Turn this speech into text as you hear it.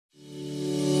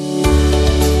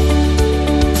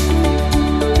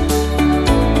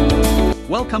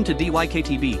Welcome to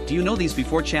DYKTV Do You Know These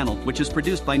Before channel, which is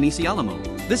produced by Nisi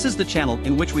Alamu. This is the channel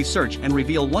in which we search and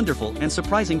reveal wonderful and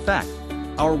surprising fact.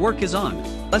 Our work is on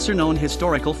lesser-known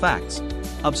historical facts,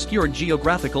 obscure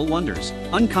geographical wonders,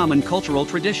 uncommon cultural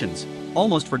traditions,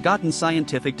 almost forgotten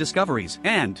scientific discoveries,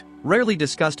 and rarely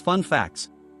discussed fun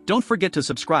facts. Don't forget to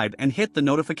subscribe and hit the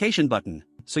notification button,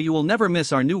 so you will never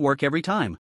miss our new work every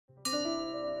time.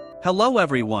 Hello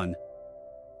everyone.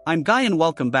 I'm Guy and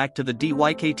welcome back to the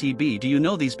DYKTV Do You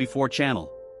Know These Before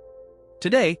channel.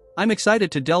 Today, I'm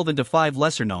excited to delve into 5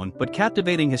 lesser-known but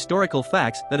captivating historical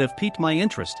facts that have piqued my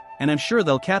interest, and I'm sure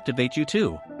they'll captivate you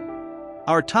too.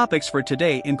 Our topics for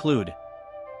today include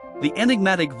the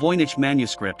enigmatic Voynich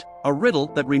Manuscript, a riddle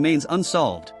that remains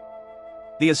unsolved.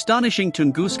 The astonishing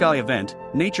Tunguska Event,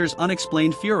 nature's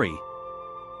unexplained fury.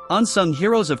 Unsung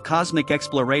heroes of cosmic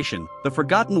exploration, the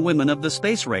forgotten women of the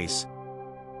space race.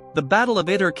 The Battle of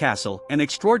Itter Castle, an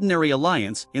extraordinary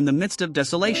alliance in the midst of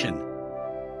desolation.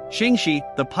 Ching Shih,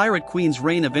 the Pirate Queen's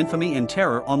reign of infamy and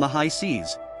terror on the high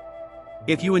seas.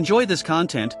 If you enjoy this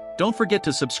content, don't forget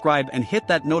to subscribe and hit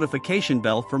that notification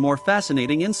bell for more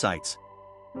fascinating insights.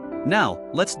 Now,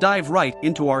 let's dive right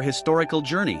into our historical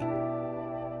journey.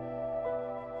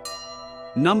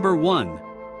 Number 1.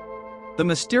 The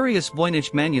mysterious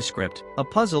Voynich Manuscript, a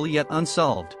puzzle yet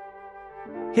unsolved.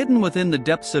 Hidden within the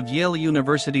depths of Yale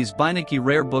University's Voynich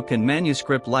Rare Book and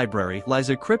Manuscript Library lies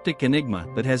a cryptic enigma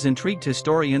that has intrigued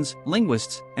historians,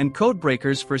 linguists, and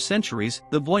codebreakers for centuries: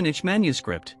 the Voynich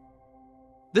Manuscript.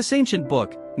 This ancient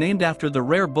book, named after the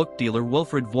rare book dealer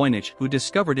Wilfrid Voynich who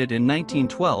discovered it in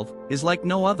 1912, is like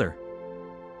no other.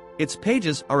 Its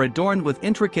pages are adorned with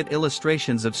intricate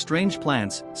illustrations of strange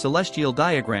plants, celestial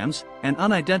diagrams, and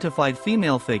unidentified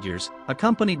female figures,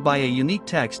 accompanied by a unique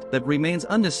text that remains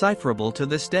undecipherable to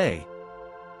this day.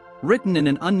 Written in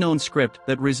an unknown script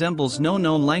that resembles no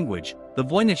known language, the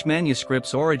Voynich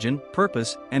Manuscript's origin,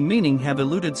 purpose, and meaning have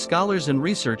eluded scholars and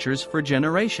researchers for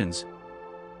generations.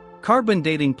 Carbon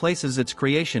dating places its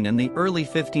creation in the early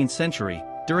 15th century,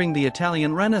 during the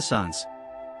Italian Renaissance.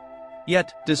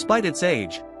 Yet, despite its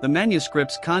age, the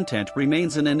manuscript's content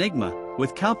remains an enigma,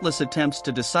 with countless attempts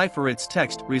to decipher its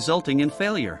text resulting in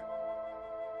failure.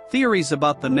 Theories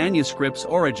about the manuscript's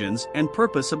origins and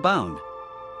purpose abound.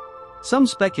 Some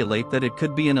speculate that it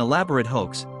could be an elaborate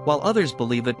hoax, while others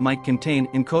believe it might contain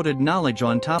encoded knowledge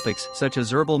on topics such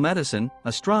as herbal medicine,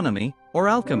 astronomy, or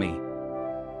alchemy.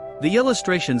 The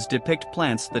illustrations depict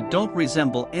plants that don't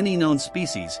resemble any known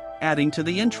species, adding to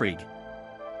the intrigue.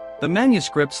 The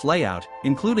manuscript's layout,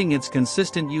 including its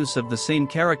consistent use of the same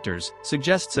characters,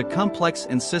 suggests a complex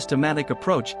and systematic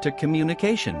approach to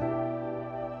communication.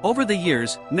 Over the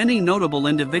years, many notable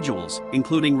individuals,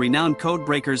 including renowned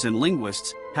codebreakers and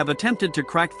linguists, have attempted to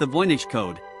crack the Voynich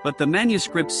code, but the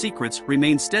manuscript's secrets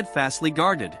remain steadfastly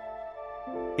guarded.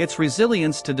 Its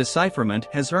resilience to decipherment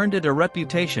has earned it a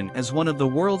reputation as one of the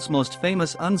world's most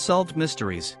famous unsolved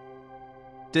mysteries.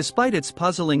 Despite its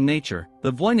puzzling nature,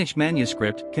 the Voynich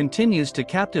Manuscript continues to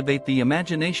captivate the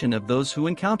imagination of those who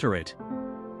encounter it.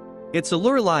 Its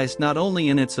allure lies not only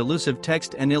in its elusive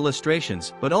text and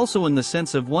illustrations but also in the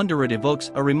sense of wonder it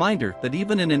evokes, a reminder that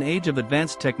even in an age of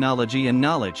advanced technology and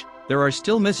knowledge, there are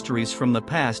still mysteries from the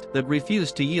past that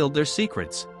refuse to yield their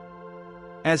secrets.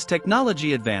 As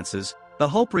technology advances, the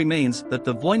hope remains that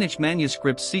the Voynich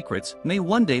Manuscript's secrets may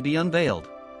one day be unveiled.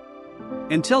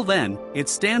 Until then, it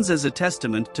stands as a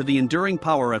testament to the enduring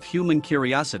power of human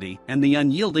curiosity and the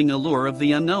unyielding allure of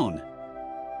the unknown.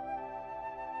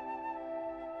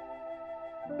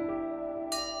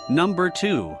 Number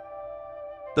 2.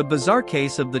 The bizarre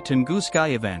case of the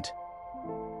Tunguska Event.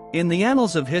 In the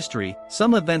annals of history,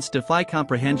 some events defy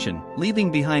comprehension,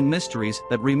 leaving behind mysteries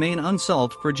that remain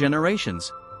unsolved for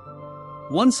generations.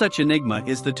 One such enigma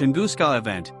is the Tunguska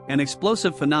Event, an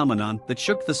explosive phenomenon that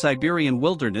shook the Siberian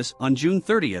wilderness on June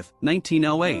 30,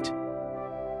 1908.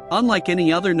 Unlike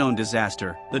any other known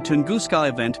disaster, the Tunguska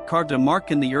Event carved a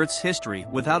mark in the Earth's history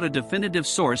without a definitive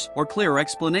source or clear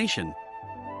explanation.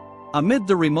 Amid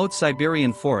the remote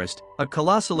Siberian forest, a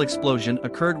colossal explosion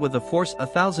occurred with a force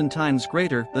 1,000 times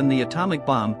greater than the atomic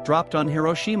bomb dropped on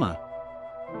Hiroshima.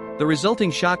 The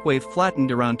resulting shockwave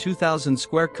flattened around 2,000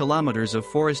 square kilometers of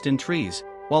forest and trees,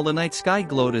 while the night sky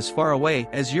glowed as far away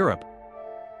as Europe.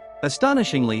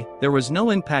 Astonishingly, there was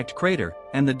no impact crater,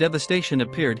 and the devastation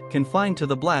appeared confined to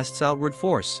the blast's outward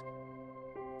force.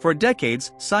 For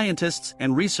decades, scientists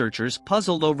and researchers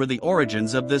puzzled over the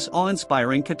origins of this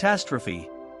awe-inspiring catastrophe.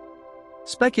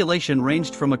 Speculation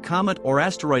ranged from a comet or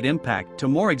asteroid impact to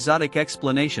more exotic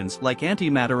explanations like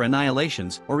antimatter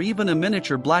annihilations or even a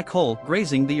miniature black hole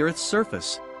grazing the Earth's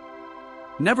surface.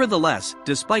 Nevertheless,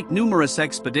 despite numerous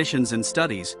expeditions and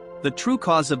studies, The true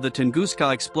cause of the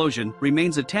Tunguska explosion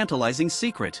remains a tantalizing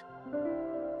secret.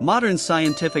 Modern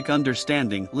scientific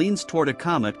understanding leans toward a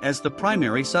comet as the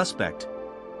primary suspect.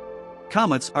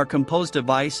 Comets are composed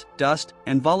of ice, dust,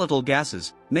 and volatile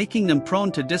gases, making them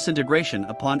prone to disintegration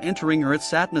upon entering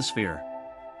Earth's atmosphere.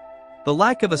 The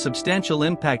lack of a substantial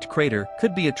impact crater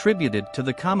could be attributed to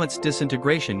the comet's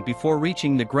disintegration before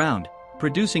reaching the ground,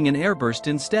 producing an airburst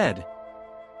instead.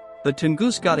 The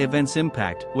Tunguska Event's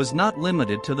impact was not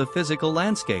limited to the physical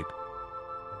landscape.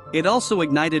 It also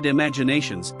ignited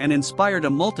imaginations and inspired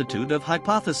a multitude of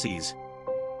hypotheses.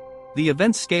 The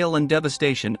event's scale and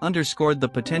devastation underscored the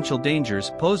potential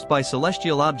dangers posed by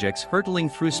celestial objects hurtling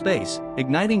through space,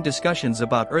 igniting discussions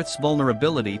about Earth's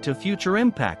vulnerability to future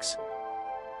impacts.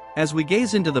 As we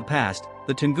gaze into the past,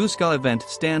 the Tunguska Event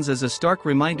stands as a stark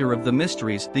reminder of the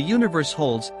mysteries the universe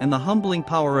holds and the humbling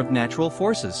power of natural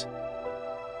forces.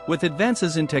 With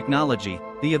advances in technology,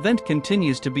 the event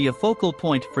continues to be a focal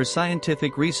point for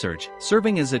scientific research,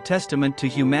 serving as a testament to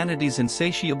humanity's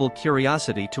insatiable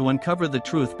curiosity to uncover the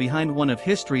truth behind one of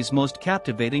history's most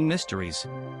captivating mysteries.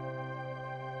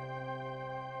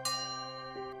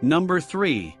 Number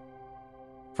 3.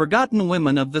 Forgotten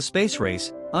Women of the Space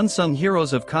Race, Unsung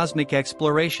Heroes of Cosmic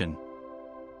Exploration.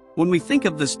 When we think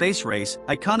of the space race,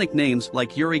 iconic names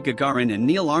like Yuri Gagarin and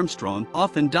Neil Armstrong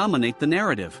often dominate the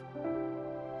narrative.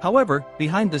 However,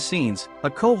 behind the scenes, a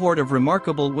cohort of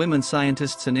remarkable women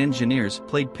scientists and engineers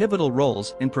played pivotal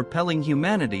roles in propelling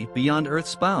humanity beyond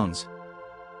Earth's bounds.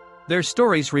 Their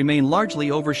stories remain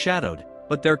largely overshadowed,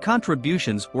 but their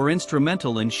contributions were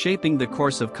instrumental in shaping the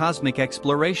course of cosmic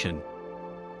exploration.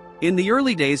 In the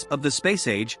early days of the space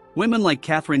age, women like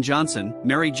Katherine Johnson,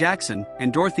 Mary Jackson,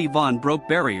 and Dorothy Vaughan broke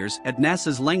barriers at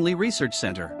NASA's Langley Research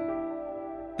Center.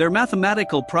 Their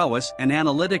mathematical prowess and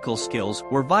analytical skills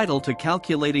were vital to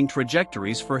calculating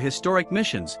trajectories for historic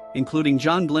missions, including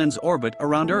John Glenn's orbit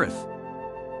around Earth.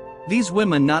 These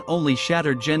women not only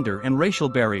shattered gender and racial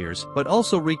barriers but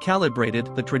also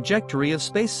recalibrated the trajectory of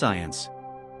space science.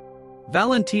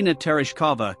 Valentina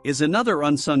Tereshkova is another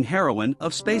unsung heroine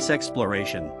of space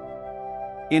exploration.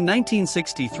 In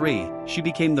 1963, she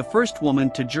became the first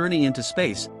woman to journey into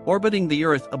space, orbiting the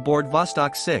Earth aboard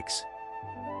Vostok 6.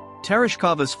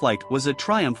 Tereshkova's flight was a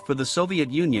triumph for the Soviet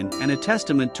Union and a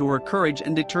testament to her courage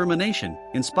and determination,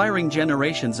 inspiring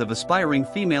generations of aspiring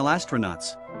female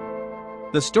astronauts.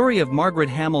 The story of Margaret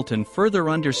Hamilton further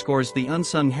underscores the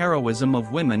unsung heroism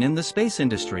of women in the space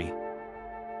industry.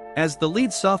 As the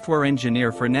lead software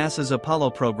engineer for NASA's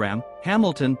Apollo program,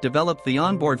 Hamilton developed the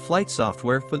onboard flight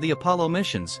software for the Apollo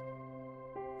missions.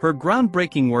 Her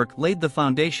groundbreaking work laid the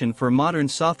foundation for modern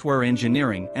software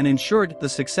engineering and ensured the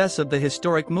success of the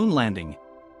historic moon landing.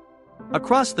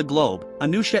 Across the globe,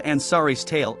 Anusha Ansari's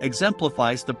tale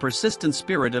exemplifies the persistent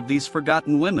spirit of these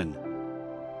forgotten women.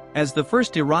 As the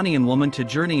first Iranian woman to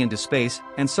journey into space,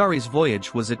 Ansari's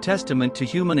voyage was a testament to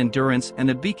human endurance and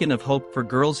a beacon of hope for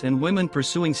girls and women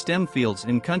pursuing STEM fields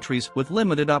in countries with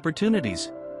limited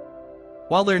opportunities.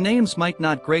 While their names might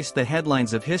not grace the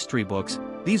headlines of history books,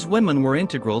 these women were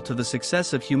integral to the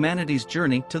success of humanity's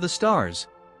journey to the stars.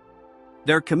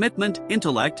 Their commitment,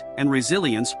 intellect, and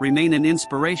resilience remain an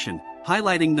inspiration,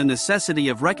 highlighting the necessity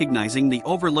of recognizing the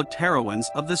overlooked heroines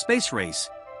of the space race.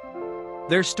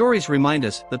 Their stories remind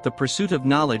us that the pursuit of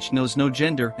knowledge knows no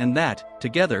gender and that,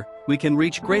 together, we can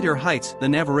reach greater heights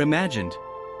than ever imagined.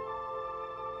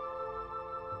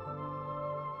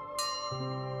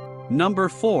 Number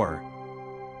 4.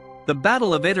 The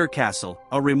Battle of Itter Castle,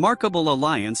 a remarkable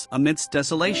alliance amidst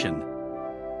desolation.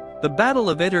 The Battle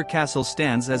of Itter Castle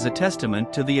stands as a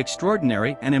testament to the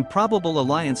extraordinary and improbable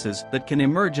alliances that can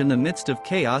emerge in the midst of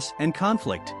chaos and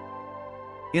conflict.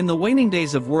 In the waning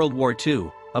days of World War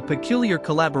II, a peculiar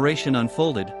collaboration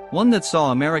unfolded, one that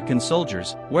saw American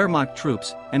soldiers, Wehrmacht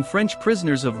troops, and French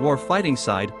prisoners of war fighting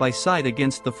side by side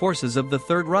against the forces of the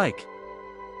Third Reich.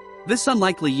 This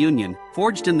unlikely union,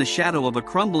 forged in the shadow of a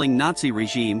crumbling Nazi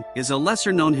regime, is a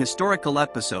lesser-known historical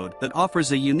episode that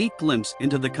offers a unique glimpse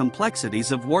into the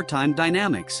complexities of wartime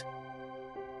dynamics.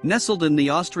 Nestled in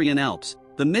the Austrian Alps,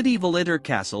 the medieval Itter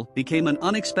Castle became an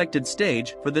unexpected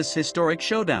stage for this historic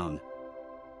showdown.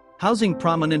 Housing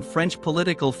prominent French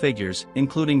political figures,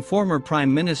 including former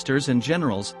prime ministers and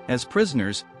generals, as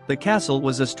prisoners, the castle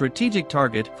was a strategic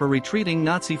target for retreating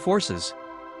Nazi forces.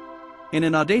 In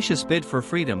an audacious bid for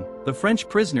freedom, the French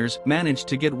prisoners managed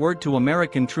to get word to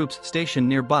American troops stationed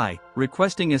nearby,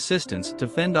 requesting assistance to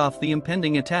fend off the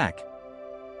impending attack.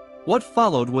 What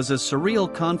followed was a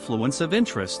surreal confluence of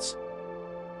interests.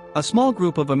 A small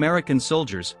group of American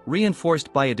soldiers,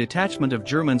 reinforced by a detachment of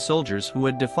German soldiers who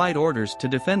had defied orders to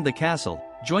defend the castle,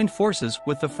 joined forces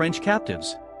with the French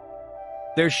captives.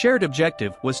 Their shared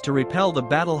objective was to repel the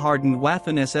battle-hardened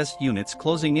Waffen-SS units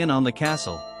closing in on the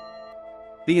castle.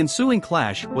 The ensuing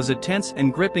clash was a tense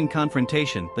and gripping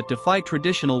confrontation that defied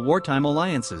traditional wartime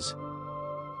alliances.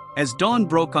 As dawn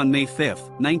broke on May 5,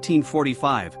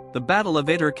 1945, the Battle of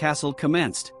Itter Castle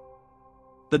commenced.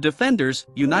 The defenders,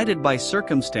 united by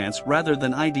circumstance rather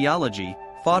than ideology,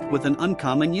 fought with an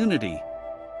uncommon unity.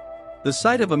 The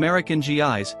sight of American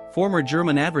GIs, former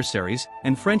German adversaries,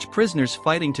 and French prisoners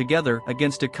fighting together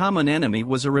against a common enemy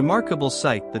was a remarkable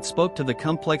sight that spoke to the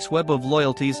complex web of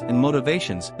loyalties and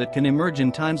motivations that can emerge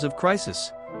in times of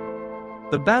crisis.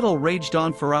 The battle raged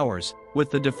on for hours, with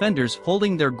the defenders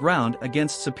holding their ground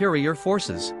against superior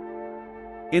forces.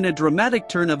 In a dramatic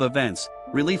turn of events,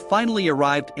 relief finally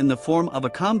arrived in the form of a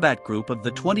combat group of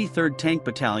the 23rd Tank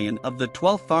Battalion of the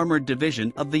 12th Armored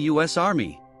Division of the U.S.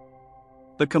 Army.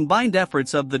 The combined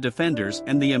efforts of the defenders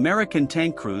and the American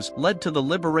tank crews led to the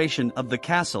liberation of the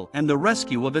castle and the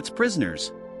rescue of its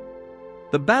prisoners.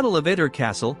 The Battle of Itter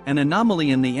Castle, an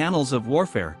anomaly in the annals of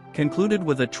warfare, concluded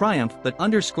with a triumph that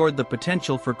underscored the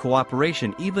potential for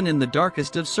cooperation even in the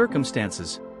darkest of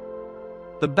circumstances.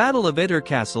 The Battle of Itter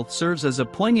Castle serves as a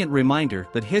poignant reminder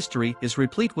that history is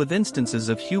replete with instances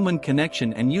of human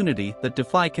connection and unity that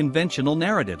defy conventional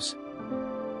narratives.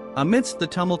 Amidst the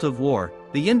tumult of war,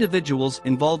 the individuals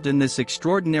involved in this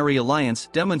extraordinary alliance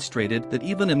demonstrated that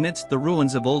even amidst the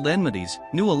ruins of old enmities,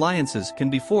 new alliances can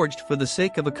be forged for the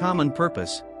sake of a common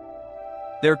purpose.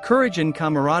 Their courage and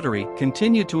camaraderie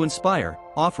continue to inspire,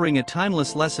 offering a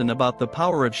timeless lesson about the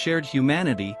power of shared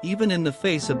humanity even in the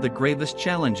face of the gravest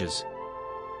challenges.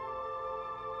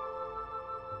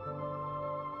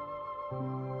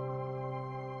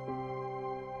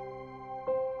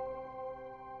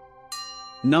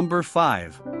 Number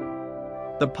 5.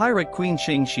 The Pirate Queen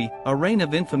Ching Shih, a reign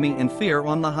of infamy and fear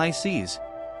on the high seas.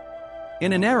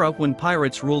 In an era when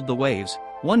pirates ruled the waves,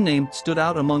 one name stood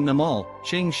out among them all: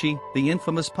 Ching Shih, the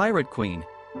infamous Pirate Queen.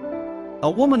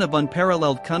 A woman of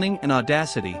unparalleled cunning and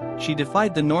audacity, she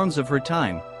defied the norms of her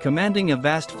time, commanding a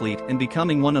vast fleet and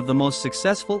becoming one of the most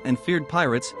successful and feared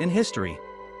pirates in history.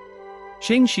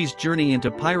 Ching Shih's journey into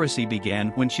piracy began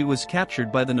when she was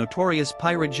captured by the notorious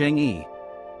pirate Zheng Yi.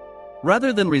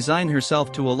 Rather than resign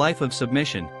herself to a life of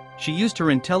submission, she used her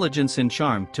intelligence and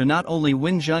charm to not only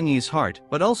win Zheng Yi's heart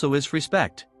but also his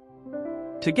respect.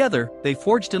 Together, they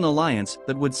forged an alliance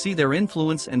that would see their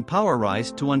influence and power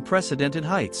rise to unprecedented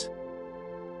heights.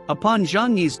 Upon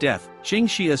Zheng Yi's death, Ching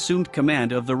Shih assumed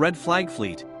command of the Red Flag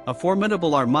Fleet, a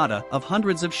formidable armada of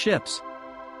hundreds of ships.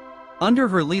 Under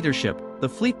her leadership, the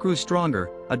fleet grew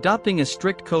stronger, adopting a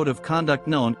strict code of conduct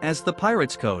known as the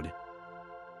Pirates' Code.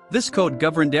 This code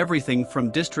governed everything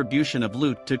from distribution of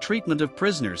loot to treatment of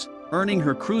prisoners, earning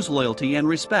her crew's loyalty and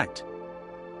respect.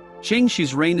 Ching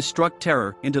Shih's reign struck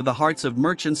terror into the hearts of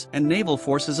merchants and naval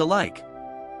forces alike.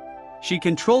 She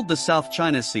controlled the South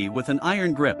China Sea with an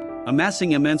iron grip,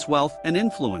 amassing immense wealth and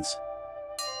influence.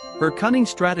 Her cunning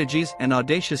strategies and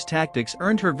audacious tactics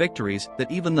earned her victories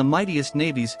that even the mightiest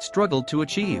navies struggled to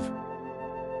achieve.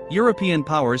 European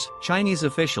powers, Chinese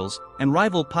officials, and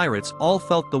rival pirates all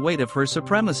felt the weight of her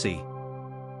supremacy.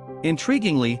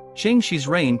 Intriguingly, Ching Shih's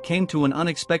reign came to an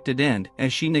unexpected end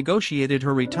as she negotiated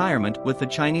her retirement with the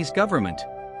Chinese government.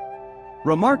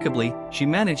 Remarkably, she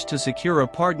managed to secure a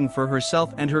pardon for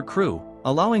herself and her crew,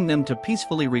 allowing them to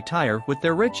peacefully retire with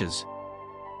their riches.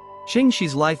 Ching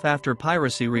Shih's life after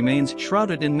piracy remains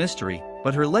shrouded in mystery,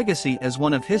 but her legacy as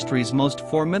one of history's most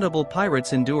formidable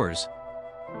pirates endures.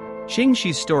 Ching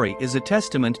Shih's story is a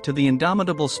testament to the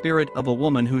indomitable spirit of a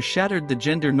woman who shattered the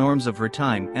gender norms of her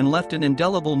time and left an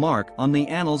indelible mark on the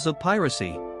annals of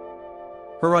piracy.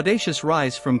 Her audacious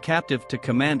rise from captive to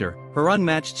commander, her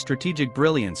unmatched strategic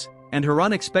brilliance, and her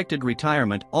unexpected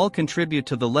retirement all contribute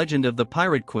to the legend of the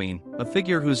Pirate Queen, a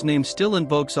figure whose name still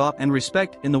invokes awe and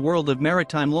respect in the world of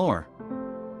maritime lore.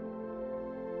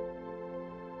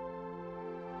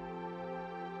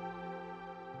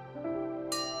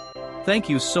 Thank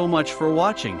you so much for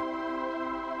watching.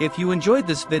 If you enjoyed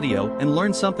this video and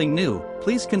learned something new,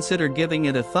 please consider giving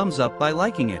it a thumbs up by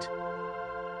liking it.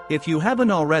 If you haven't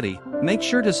already, make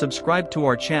sure to subscribe to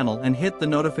our channel and hit the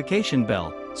notification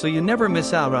bell, so you never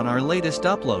miss out on our latest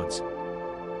uploads.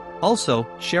 Also,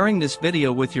 sharing this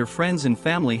video with your friends and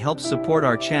family helps support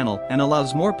our channel and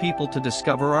allows more people to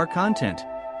discover our content.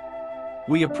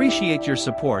 We appreciate your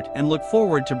support and look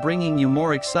forward to bringing you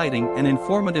more exciting and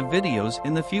informative videos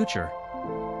in the future.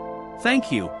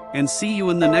 Thank you, and see you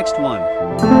in the next one.